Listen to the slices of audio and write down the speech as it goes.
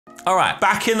All right,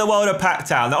 back in the world of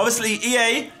Packtown. Now, obviously,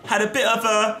 EA had a bit of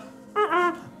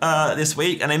a this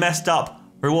week, and they messed up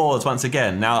rewards once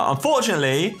again. Now,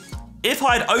 unfortunately, if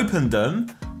I'd opened them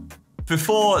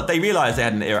before they realised they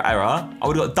had an error, I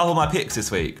would have got double my picks this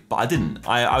week, but I didn't.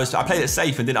 I played it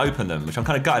safe and didn't open them, which I'm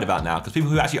kind of gutted about now, because people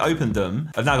who actually opened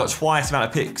them have now got twice the amount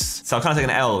of picks, so I'm kind of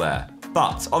taking an L there.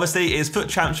 But obviously, it's FUT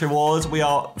Champs rewards. We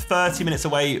are 30 minutes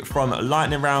away from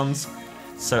lightning rounds,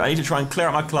 so I need to try and clear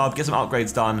out my club, get some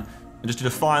upgrades done, and just do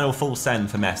the final full send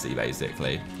for Messi,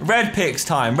 basically. Red picks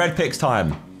time, red picks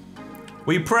time.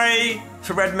 We pray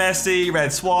for red Messi,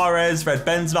 red Suarez, red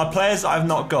Benzema, players that I've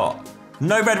not got.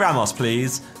 No red Ramos,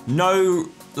 please. No,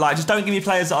 like, just don't give me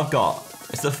players that I've got.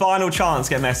 It's the final chance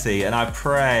to get Messi, and I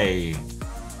pray.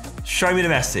 Show me the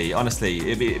Messi,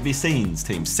 honestly. It'd be scenes,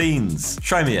 team, scenes.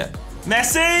 Show me it.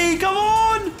 Messi, come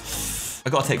on! I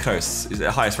gotta take Kroos. He's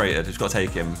the highest rated. I've got to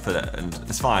take him for that, and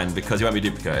it's fine because he won't be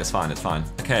duplicate. It's fine, it's fine.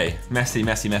 Okay, Messi,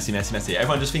 Messi, Messi, Messi, Messi.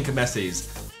 Everyone just think of Messi's.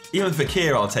 Even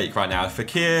Fekir I'll take right now.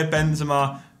 Fekir,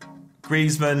 Benzema,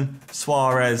 Griezmann,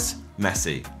 Suarez,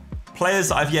 Messi. Players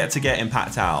that I've yet to get in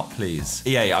packed out, please.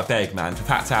 EA, I beg, man, for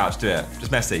packed out, just do it.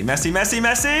 Just Messi, Messi, Messi,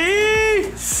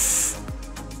 Messi!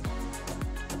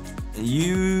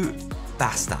 You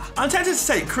bastard. I'm tempted to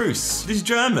take Kroos. He's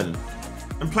German.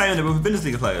 I'm playing with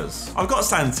Bundesliga players. I've got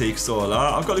Santi,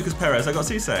 Sola, I've got Lucas Perez, I've got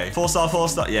Cisse. 4-star,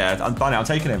 4-star. Yeah, I'm buying it. I'm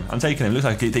taking him. I'm taking him. Looks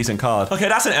like a decent card. Okay,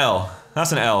 that's an L.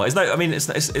 That's an L. It's no, I mean, it's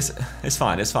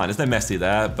fine. It's fine. There's no Messi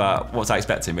there, but what was I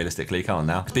expecting realistically? Come on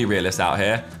now. Let's be realist out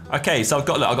here. Okay, so I've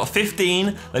got 15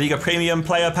 La Liga Premium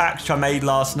player packs, which I made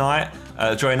last night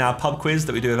during our pub quiz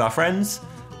that we do with our friends.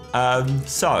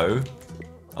 So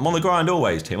I'm on the grind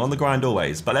always, team. On the grind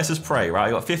always. But let's just pray, right?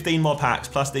 I got 15 more packs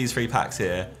plus these 3 packs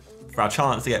here for our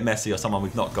chance to get Messi or someone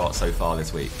we've not got so far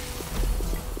this week.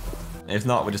 If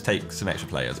not, we'll just take some extra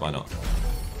players. Why not?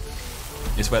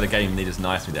 It's where the game needs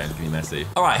nicely there and give me Messi.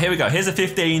 All right, here we go. Here's the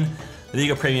 15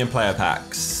 Liga Premium player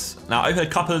packs. Now, I opened a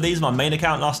couple of these on my main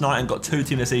account last night and got 2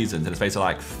 team of the seasons in the space of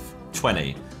like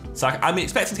 20. So I'm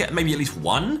expecting to get maybe at least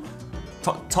 1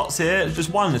 TOTS here.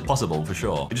 Just 1 is possible for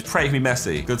sure. Just pray for me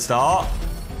Messi. Good start.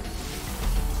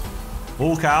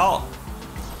 Walk out.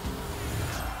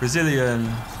 Brazilian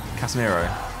Casemiro.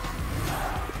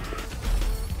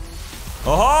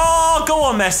 Oh, go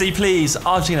on Messi, please.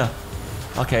 Argentina.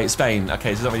 Okay, Spain.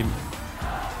 Okay, so it's not really...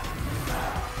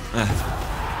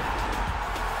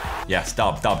 Yes,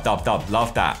 dub.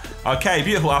 Love that. Okay,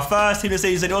 beautiful. Our first team of the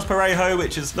season, it was Parejo,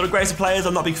 which is not the greatest of players.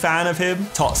 I'm not a big fan of him.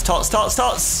 TOTS.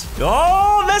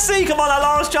 Oh, Messi, come on, our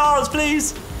last chance,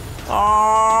 please.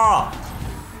 Ah.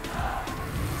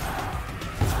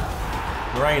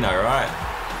 Moreno, right?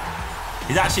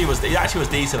 He actually was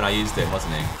decent when I used him,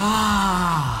 wasn't he?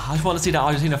 Ah, I just want to see that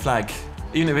Argentina flag.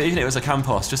 Even if it was a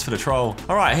Campos, just for the troll.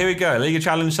 All right, here we go. Liga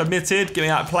challenge submitted. Giving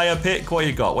out player pick. What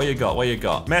you got?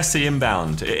 Messi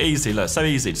inbound. Easy, look, so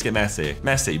easy. Just get Messi.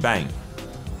 Messi, bang.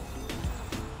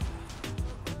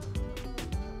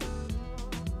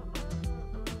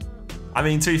 I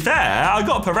mean, to be fair, I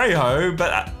got Parejo,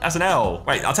 but that's an L.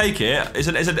 Wait, I'll take it. It's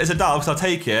a dub, because I'll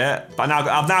take it. But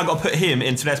I've now got to put him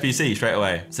into an SBC straight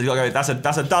away. So you got to go.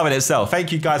 That's a dub in itself.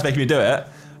 Thank you guys for making me do it.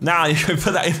 Now you can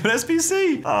put that into an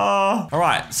SBC. Oh. All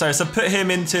right, so put him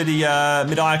into the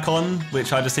mid icon,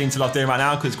 which I just seem to love doing right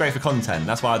now because it's great for content.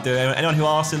 That's why I do it. Anyone who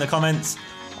asks in the comments,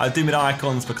 I do mid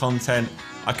icons for content.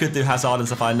 I could do Hazard and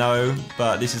stuff, I know,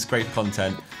 but this is great for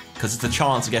content because it's a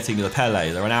chance of getting the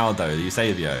Pele, the Ronaldo, the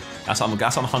Eusebio. That's what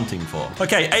I'm hunting for.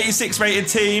 Okay, 86 rated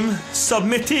team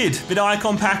submitted. Mid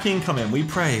icon packing coming. We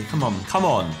pray. Come on.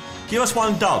 Give us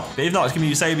 1 dub. But if not, it's gonna be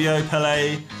Eusebio,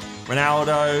 Pele,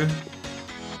 Ronaldo.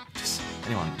 Just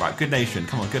anyone. Right, good nation.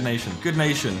 Come on, good nation.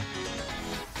 Brazil.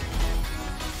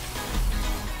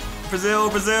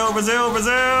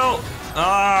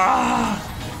 Ah.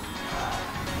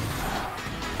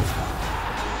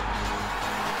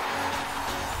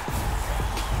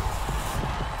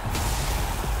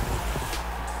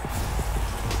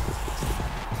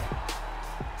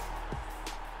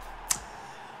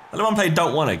 The one play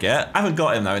don't want to get. I haven't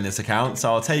got him though in this account,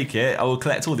 so I'll take it. I will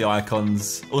collect all the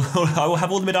icons. I will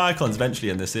have all the mid icons eventually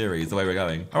in this series, the way we're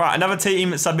going. All right, another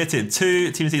team submitted.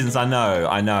 2 team seasons, I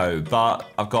know, but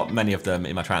I've got many of them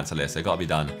in my transfer list. They've got to be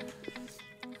done.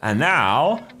 And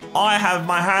now, I have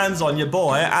my hands on your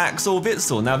boy, Axel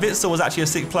Witsel. Now, Witsel was actually a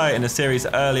sick player in the series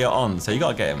earlier on, so you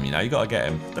got to get him, you got to get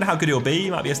him. Don't know how good he'll be.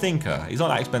 He might be a stinker. He's not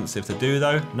that expensive to do,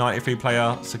 though. 93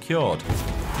 player secured.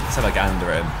 Let's have a gander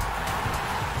at him.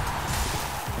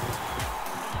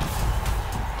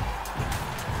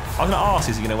 I was gonna ask,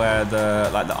 is he gonna wear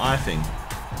the eye thing?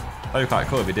 That'd be quite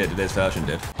cool if he did, if this version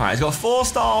did. All right, he's got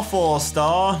 4-star,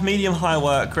 4-star, medium high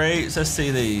work rates. Let's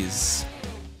see these.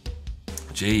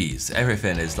 Jeez,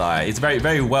 everything is like, he's a very,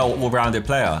 very well-rounded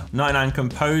player. 99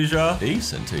 composure,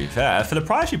 decent to be fair. For the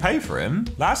price you pay for him,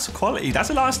 that's quality. That's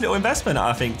a nice little investment,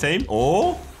 I think, team.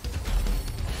 Or,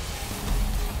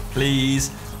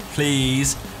 please,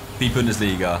 please be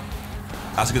Bundesliga.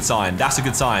 That's a good sign. That's a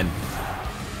good sign.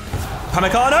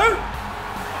 Pamecano?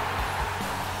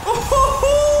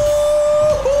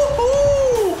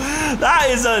 That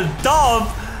is a dub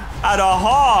and a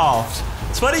half.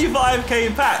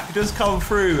 25k pack just come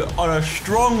through on a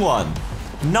strong one.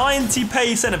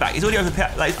 90p centre back. He's already over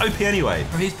the like it's OP anyway.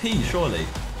 Or he's P surely.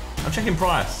 I'm checking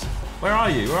price. Where are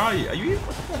you? Where are you? Are you?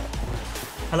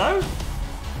 Hello?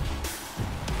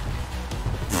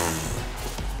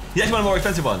 He's actually one of the more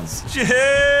expensive ones.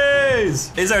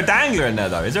 Jeez! Is there a dangler in there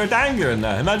though? Is there a dangler in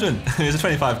there? Imagine. It's a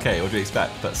 25k, what do you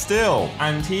expect? But still.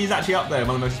 And he's actually up there,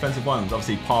 one of the most expensive ones.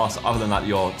 Obviously past, other than like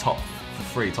your top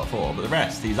 3, top 4. But the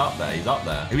rest, he's up there, he's up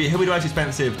there. He'll be the most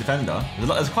expensive defender.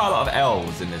 There's quite a lot of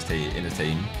L's in this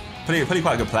team. Pretty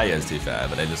quite good players to be fair,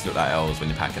 but they just look like L's when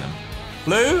you're packing them.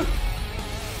 Blue?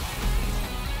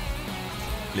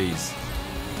 Please.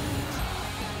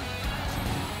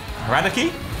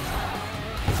 Radicki?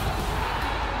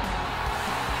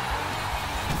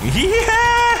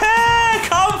 Yeah!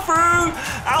 Come through!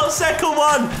 Out second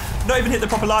one! Not even hit the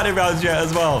proper lightning rounds yet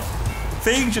as well.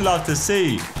 Things you love to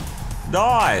see.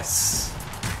 Nice.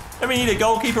 I mean, you need a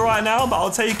goalkeeper right now, but I'll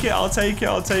take it, I'll take it,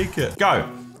 I'll take it. Go.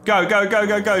 Go, go, go,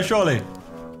 go, go, surely.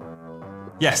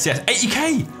 Yes, yes.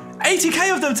 80k!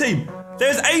 80k of them, team!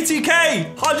 There's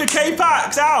 80k! 100k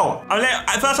packs out!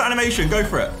 First animation, go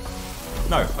for it.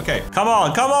 No, okay. Come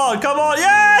on, come on, come on.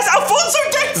 Yes! Alfonso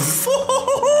Davies!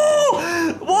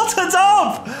 What a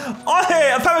dub! I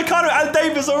hit Pamecano and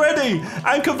Davis already.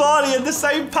 And Cavani in the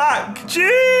same pack.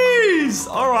 Jeez!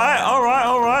 All right, all right,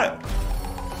 all right.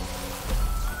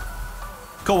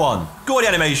 Go on. Go on the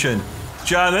animation.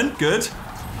 German, good.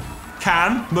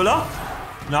 Cam, Müller.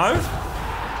 No.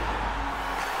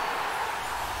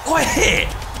 Oi!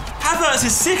 Havertz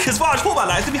is sick as well. I thought about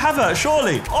that. It's going to be Havertz,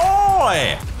 surely.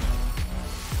 Oi!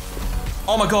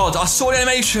 Oh my god, I saw the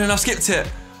animation and I skipped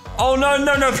it. Oh no,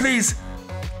 no, no, please.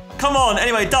 Come on.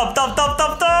 Anyway, dub, dub, dub,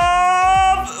 dub,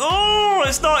 dub. Oh,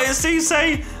 it's not, it's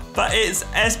Cisse, but it's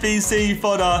SBC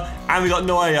fodder, and we got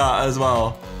Neuer as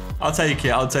well. I'll take it,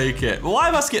 I'll take it. Why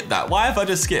have I skipped that? Why have I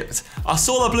just skipped? I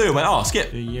saw the blue and went, oh, skip.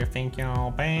 Do you think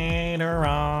you're better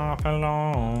off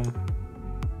alone?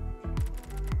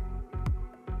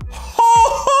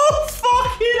 Oh,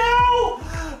 fucking hell.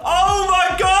 Oh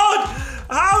my god.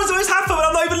 How does this happen when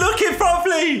I'm not even looking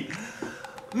properly?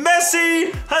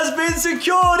 Messi has been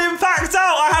secured in packed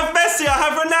out. I have Messi, I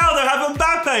have Ronaldo, I have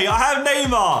Mbappe, I have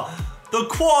Neymar. The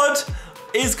quad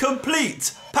is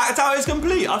complete. Packed out is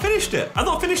complete. I finished it. I've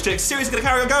not finished it. Series is going to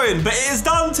carry on going, but it is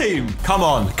done, team. Come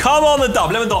on. Come on, the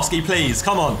dub. Lewandowski, please.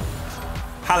 Come on.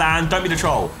 Haaland, don't be the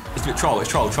troll. It's a troll. It's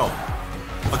troll.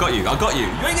 I got you. I got you.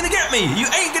 You ain't going to get me. You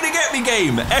ain't going to get me,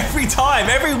 game. Every time,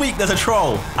 every week, there's a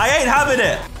troll. I ain't having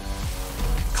it.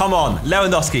 Come on,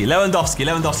 Lewandowski, Lewandowski,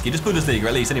 Lewandowski. Just Bundesliga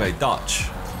at least. Anyway, Dutch.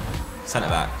 Centre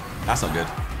back. That's not good.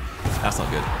 That's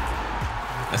not good.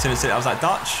 As soon as I was like,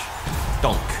 Dutch,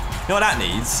 donk. You know what that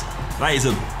needs? That is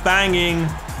a banging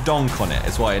donk on it.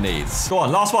 Is what it needs. Go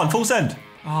on, last one, full send.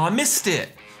 Oh, I missed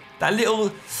it. That little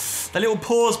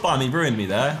pause by me ruined me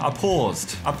there. I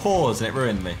paused and it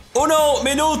ruined me. Uno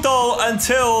minuto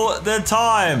until the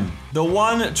time. The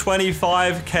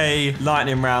 125k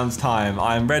lightning rounds time.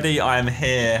 I am ready, I am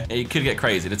here. It could get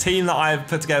crazy. The team that I've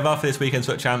put together for this weekend's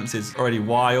FUT Champs is already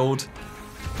wild.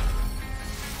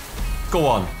 Go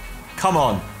on. Come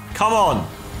on. Come on.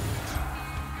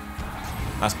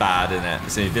 That's bad, isn't it?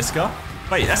 It's in Disca.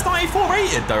 Wait, that's 94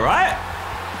 rated though, right?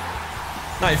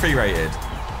 93 rated.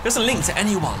 It doesn't link to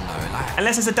anyone though. Like,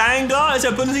 unless it's a dangler. Is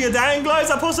it a Bundesliga dangler? Is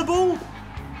that possible?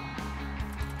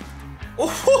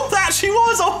 Oh, that actually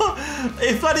was. Oh,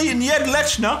 it's bloody Njed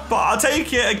Lechner. But I'll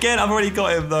take it again. I've already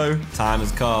got him though. Time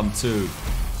has come to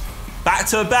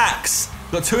back-to-backs.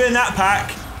 Got 2 in that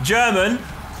pack. German.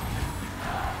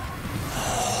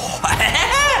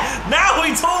 Now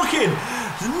we're talking.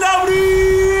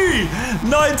 Lovely.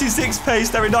 96 pace.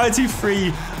 There,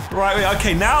 93. Right,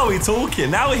 okay, now we're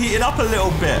talking. Now we're heating up a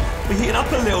little bit. We're heating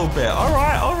up a little bit. All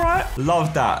right, all right.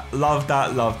 Love that, love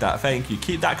that, love that. Thank you.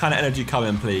 Keep that kind of energy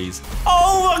coming, please.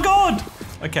 Oh my God.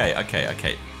 Okay, okay,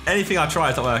 okay. Anything I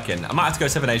try is not working. I might have to go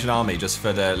 7 Asian Army just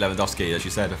for the Lewandowski, as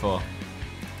you said before.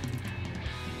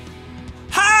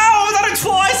 How? I've done it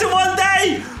twice in one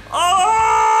day.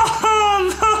 Oh,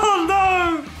 no,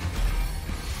 no.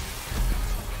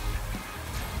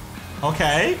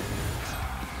 Okay.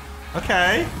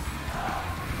 Okay.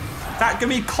 That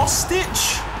gonna be Kostic,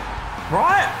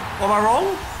 right? Or am I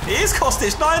wrong? It is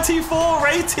Kostic, 94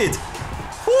 rated.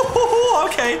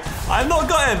 Okay, I've not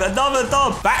got him. Another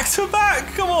dub. Back to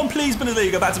back. Come on, please,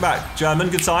 Bundesliga. Back to back. German,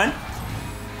 good sign.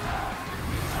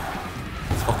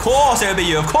 Of course it would be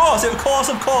you. Of course, of course,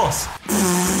 of course.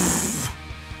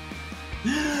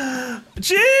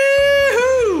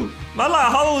 Gee-hoo! Man,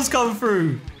 like holes come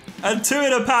through. And 2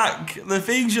 in a pack. The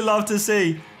things you love to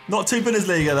see. Not 2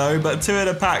 Bundesliga though, but 2 in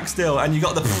a pack still. And you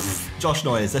got the Josh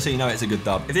noise. That's how you know it's a good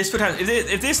dub.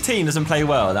 If this team doesn't play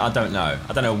well, then I don't know.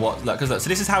 I don't know what. Look, because look, so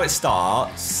this is how it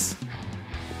starts.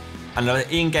 And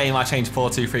in game, I changed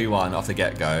 4-2-3-1 off the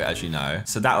get-go, as you know.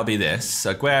 So that would be this.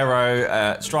 So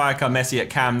Aguero, striker, Messi at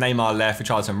cam, Neymar left,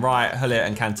 Richarlison right, Hullet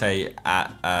and Kante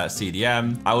at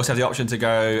CDM. I also have the option to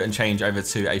go and change over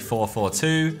to a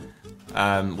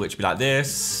 4-4-2, which would be like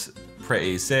this.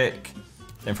 Pretty sick.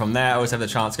 Then from there, I always have the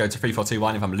chance to go to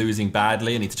 3-4-2-1 if I'm losing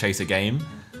badly and need to chase a game.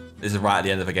 This is right at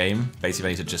the end of a game.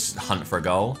 Basically, I need to just hunt for a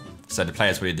goal. So the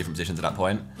players will be in different positions at that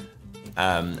point.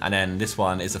 And then this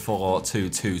one is a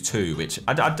 4-2-2-2, which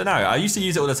I don't know. I used to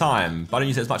use it all the time, but I don't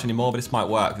use it as much anymore. But this might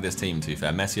work with this team, to be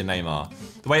fair. Messi and Neymar.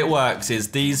 The way it works is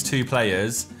these 2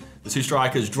 players, the 2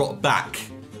 strikers, drop back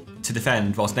to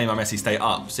defend whilst Neymar and Messi stay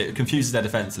up. So it confuses their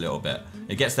defense a little bit.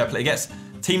 It gets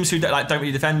teams who don't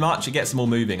really defend much. It gets them all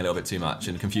moving a little bit too much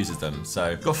and confuses them.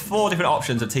 So got 4 different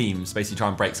options of teams basically try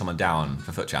and break someone down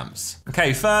for FUT champs.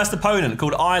 Okay, first opponent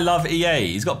called I Love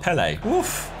EA. He's got Pele.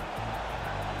 Woof.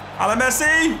 Hello,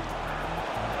 Messi.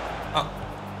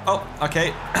 Oh,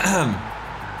 okay.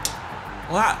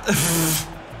 What?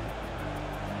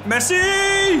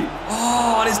 Messi!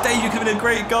 Oh, on his debut could have been a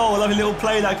great goal. A lovely little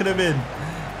play that could have been.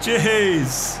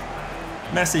 Jeez.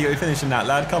 Messi, you're finishing that,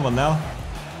 lad. Come on now.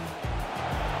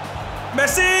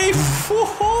 Messi!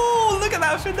 Look at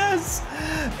that finesse.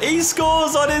 He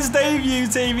scores on his debut,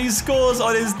 team. He scores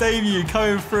on his debut,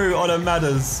 coming through on a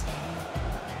Madders.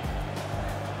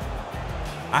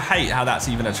 I hate how that's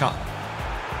even a chance.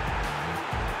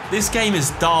 This game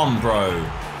is dumb, bro.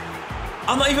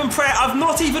 I've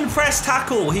not even pressed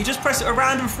tackle. He just pressed a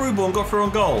random through ball and got through on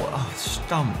goal. Oh, it's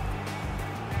dumb.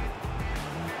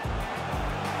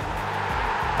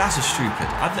 That's just stupid.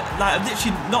 I've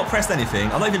literally not pressed anything.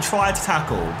 I've not even tried to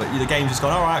tackle, but the game's just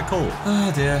gone, all right, cool.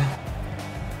 Oh, dear.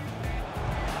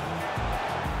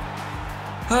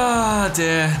 Oh,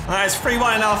 dear. All right, it's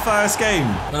 3-1 in our first game.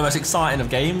 Not the most exciting of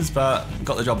games, but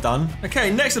got the job done. Okay,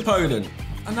 next opponent.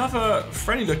 Another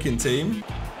friendly-looking team.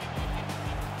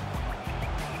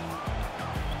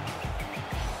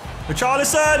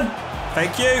 Richarlison!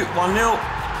 Thank you. 1-0.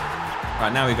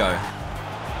 Right, now we go.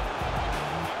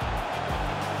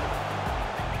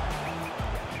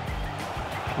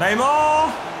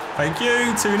 Neymar! Thank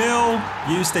you, 2-0.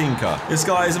 You stinker. This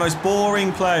guy is the most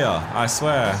boring player, I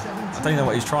swear. I don't even know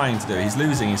what he's trying to do. He's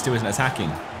losing, he still isn't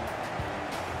attacking.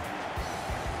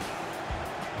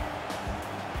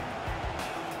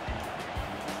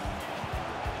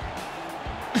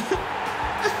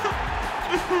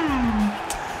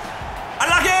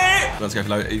 Unlucky! Let's go for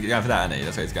low. He's going for that, isn't he?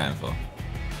 That's what he's going for.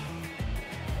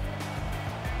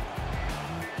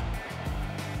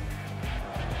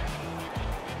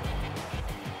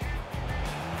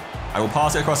 I will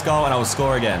pass it across goal and I will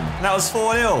score again. And that was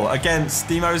 4-0 against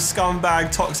the most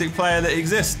scumbag, toxic player that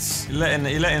exists. You're letting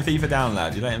FIFA down,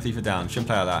 lad. You're letting FIFA down. Shouldn't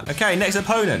play like that. Okay, next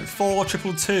opponent,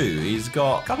 4-2-2. He's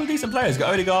got a couple of decent players. He's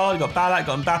got Odegaard, got Ballack,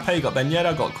 got Mbappe, got Ben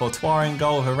Yedder, got Courtois in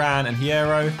goal, Varane and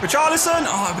Hierro. Richarlison!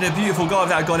 Oh, it'd been a beautiful goal if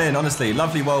that had gone in, honestly.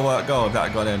 Lovely, well-worked goal if that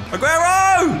had gone in.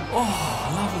 Aguero!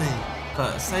 Oh, lovely.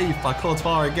 But saved by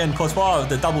Courtois again. Courtois with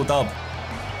the double dub.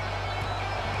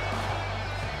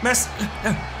 No.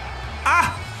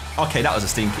 Ah! Okay, that was a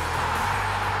stinky.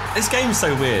 This game's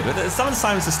so weird.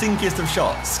 Sometimes the stinkiest of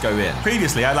shots go in.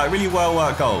 Previously, I had like really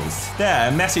well-worked goals.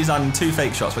 There, Messi's done 2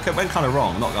 fake shots, but it went kind of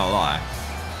wrong, not gonna lie.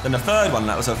 Then the third one,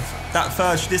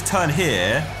 this turn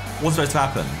here wasn't supposed to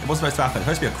happen. It wasn't supposed to happen. It's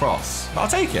supposed to be a cross. But I'll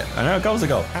take it. I know, a goal's a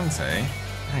goal. Kante,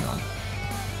 hang on.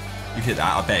 You hit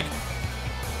that, I beg.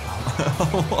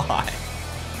 Why?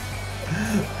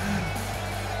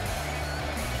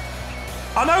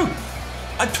 Oh no!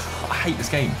 I hate this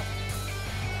game.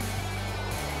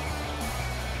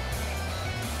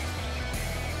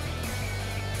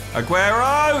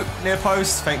 Aguero, near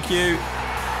post, thank you.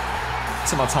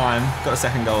 Took my time, got a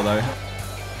second goal though.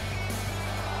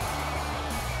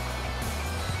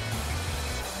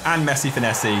 And Messi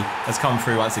Finessi has come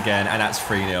through once again, and that's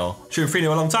 3-0. Should have been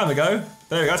 3-0 a long time ago.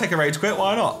 There we go, take a rage quit,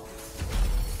 why not?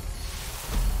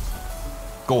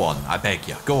 Go on, I beg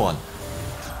you, go on.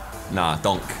 Nah,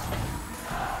 donk.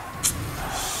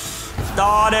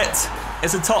 Darn it.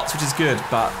 It's a TOTS, which is good,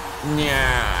 but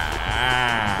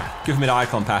yeah. Give me the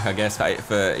icon pack, I guess,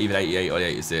 for either 88 or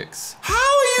 86. How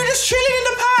are you just chilling in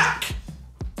the pack?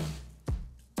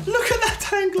 Look at that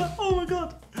dangler. Oh my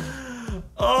god.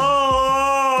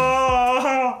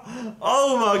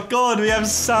 Oh my god, we have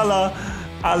Salah,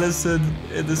 Alisson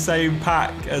in the same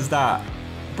pack as that.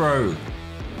 Bro,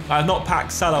 I've not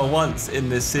packed Salah once in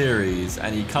this series,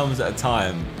 and he comes at a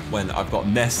time when I've got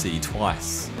Messi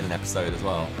twice in an episode as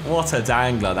well. What a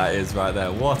dangler that is right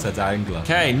there. What a dangler.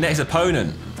 Okay, next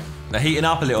opponent. They're heating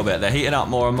up a little bit. They're heating up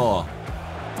more and more.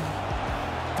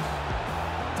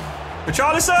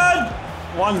 Richarlison!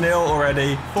 1-0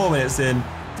 already. 4 minutes in.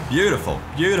 Beautiful,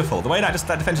 beautiful. The way that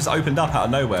defense just opened up out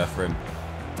of nowhere for him.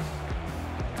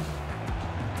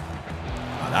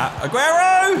 Like that.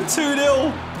 Aguero!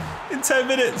 2-0 in 10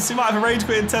 minutes. He might have a rage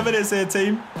quit in 10 minutes here,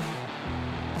 team.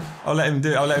 I'll let him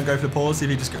do it. I'll let him go for the pause. See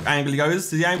if he just angrily goes.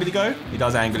 Does he angrily go? He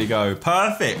does angrily go.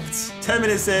 Perfect. 10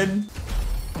 minutes in.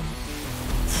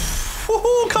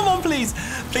 Woohoo, come on, please.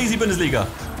 Please, Bundesliga.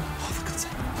 Oh, for God's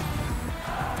sake.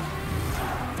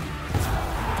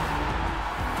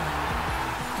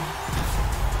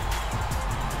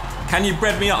 Can you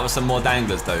bread me up with some more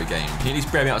danglers, though, game? Can you at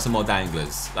least bread me up with some more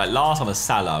danglers? Like last time was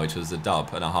Salah, which was a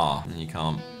dub and a half. And you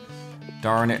can't.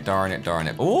 Darn it, darn it, darn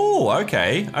it. Oh,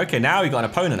 okay. Okay, now he got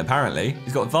an opponent, apparently.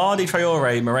 He's got Vardy,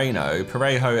 Traore, Moreno,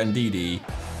 Parejo, and Didi.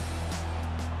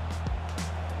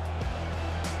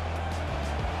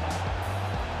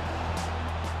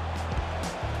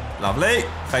 Lovely.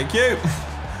 Thank you.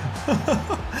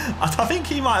 I think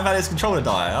he might have had his controller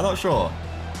die. I'm not sure.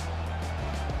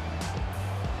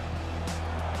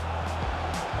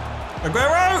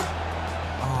 Aguero!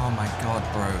 Oh my god,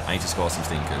 bro. I need to score some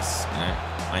stinkers, you know?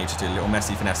 I need to do a little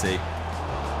Messi finesse.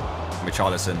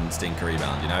 Richarlison stinker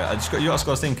rebound, you know? You gotta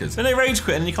score stinkers. Then they rage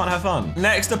quit and you can't have fun.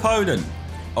 Next opponent.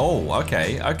 Oh,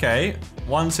 okay, okay.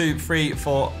 1, 2, 3,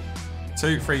 4.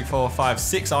 2, 3, 4, 5,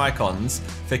 6 icons.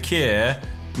 Fekir,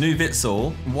 New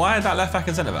Witsel. Why is that left back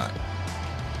and centre back?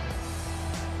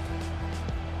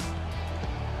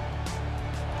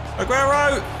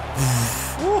 Aguero!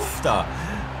 Woofda.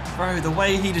 Bro, the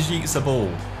way he just yeets the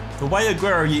ball. The way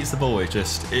Aguero yeets the ball is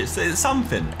just, it's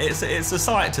something. It's a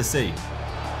sight to see.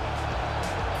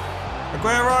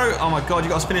 Aguero, oh my god, you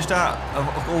got to finish that.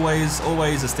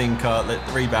 Always a stinker. The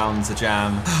rebounds, a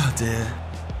jam. Oh dear.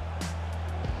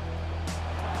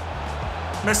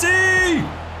 Messi!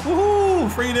 Woohoo!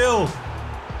 3-0.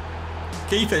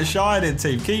 Keep it shining,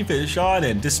 team. Keep it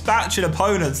shining. Dispatching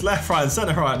opponents left, right, and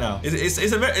centre right now. It's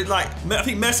a bit like, I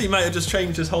think Messi might have just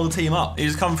changed his whole team up.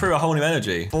 He's come through a whole new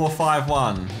energy. 4-5-1.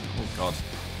 Oh god.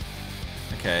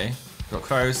 Okay. We've got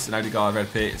Kroos and Odegaard,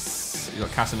 Red Pits. We've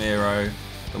got Casemiro.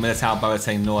 We've got Militao,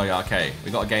 Boateng, Neuer. Okay,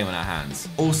 we've got a game on our hands.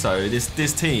 Also,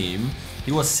 this team,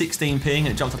 he was 16 ping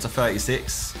and it jumped up to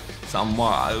 36. So I'm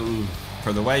wow.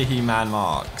 For the way he man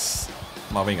marks.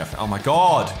 My winger. Oh my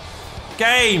god.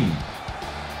 Game.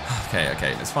 Okay,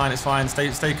 okay, it's fine, it's fine.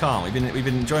 Stay calm. We've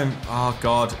been enjoying. Oh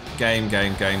god, game,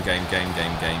 and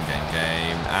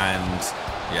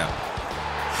yeah.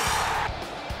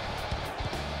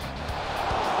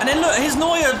 And then look, his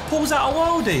Neuer pulls out a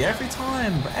worldie every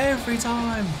time, every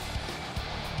time.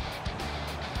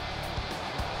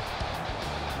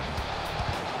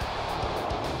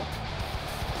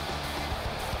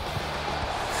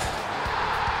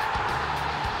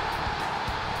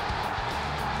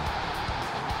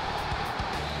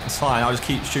 It's fine, I'll just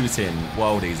keep shooting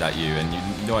worldies at you and you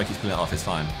know I keep pulling it off, it's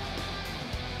fine.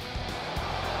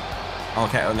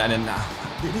 Okay, and then...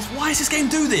 why does this game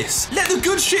do this? Let the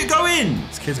good shit go in!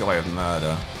 This kid's got away with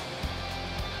murder.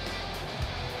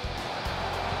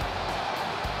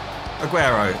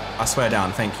 Aguero, I swear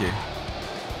down, thank you.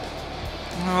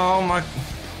 Oh my...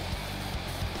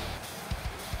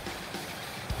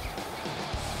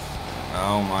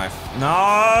 Oh my...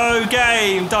 No,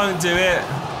 game, don't do it.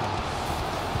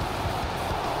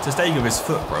 To stay with his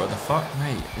foot, bro. What the fuck?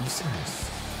 Mate, are you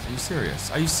serious? Are you serious?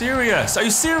 Are you serious? Are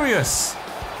you serious?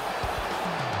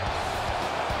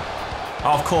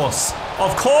 Oh, of course.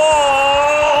 Of course!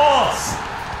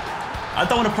 I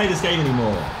don't want to play this game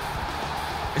anymore.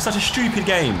 It's such a stupid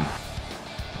game.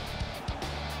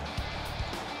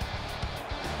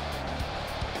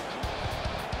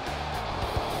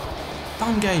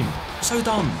 Dumb game. So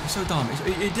dumb. So dumb.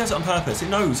 It does it on purpose. It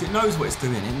knows. It knows what it's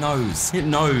doing. It knows. It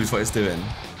knows what it's doing.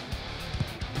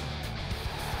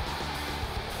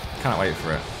 Can't wait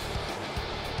for it.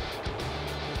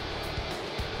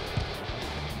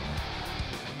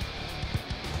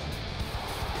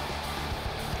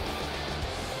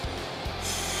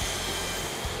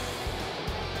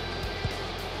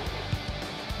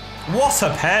 what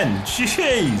a pen.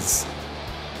 Jeez.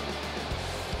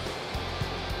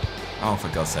 Oh, for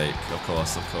God's sake. Of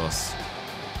course, of course.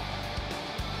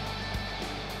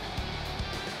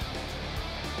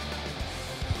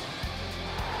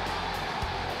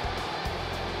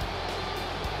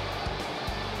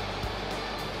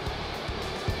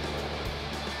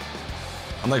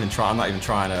 I'm not even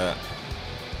trying to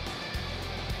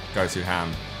go too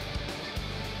ham.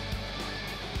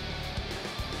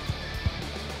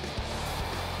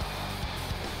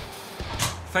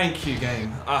 Thank you,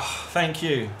 game. Thank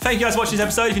you. Thank you guys for watching this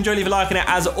episode. If you enjoyed, leave a like on it.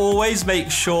 As always,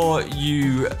 make sure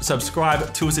you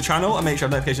subscribe to the channel and make sure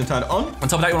notifications turned on. On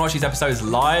top of that, you want to watch these episodes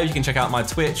live, you can check out my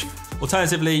Twitch.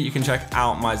 Alternatively, you can check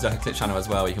out my ZerkaaClips channel as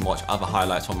well. You can watch other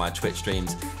highlights from my Twitch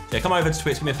streams. Yeah, come over to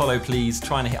Twitch, give me a follow, please.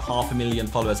 Trying to hit 500,000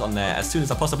 followers on there as soon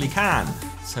as I possibly can.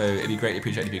 So it'd be greatly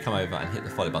appreciated if you come over and hit the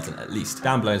follow button at least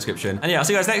down below in the description. And yeah, I'll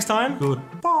see you guys next time.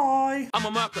 Goodbye. I'm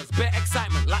a Mercus, bare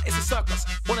excitement, like it's a circus.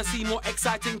 Wanna see more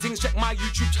exciting things? Check my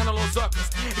YouTube channel on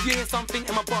Zerkaa. If you hear something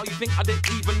in my bar you think I didn't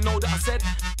even know that I said,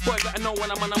 boy, better know when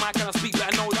I'm on the mic and I speak,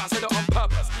 better know that I said it on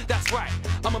purpose. That's right,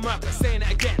 I'm a Mercus, saying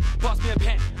it again. Pass me a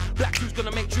pen. Black shoes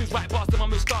gonna make tunes right past them. My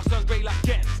moustache turns grey like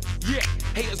Gens. Yeah,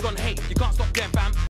 haters gonna hate, you can't stop them, fam.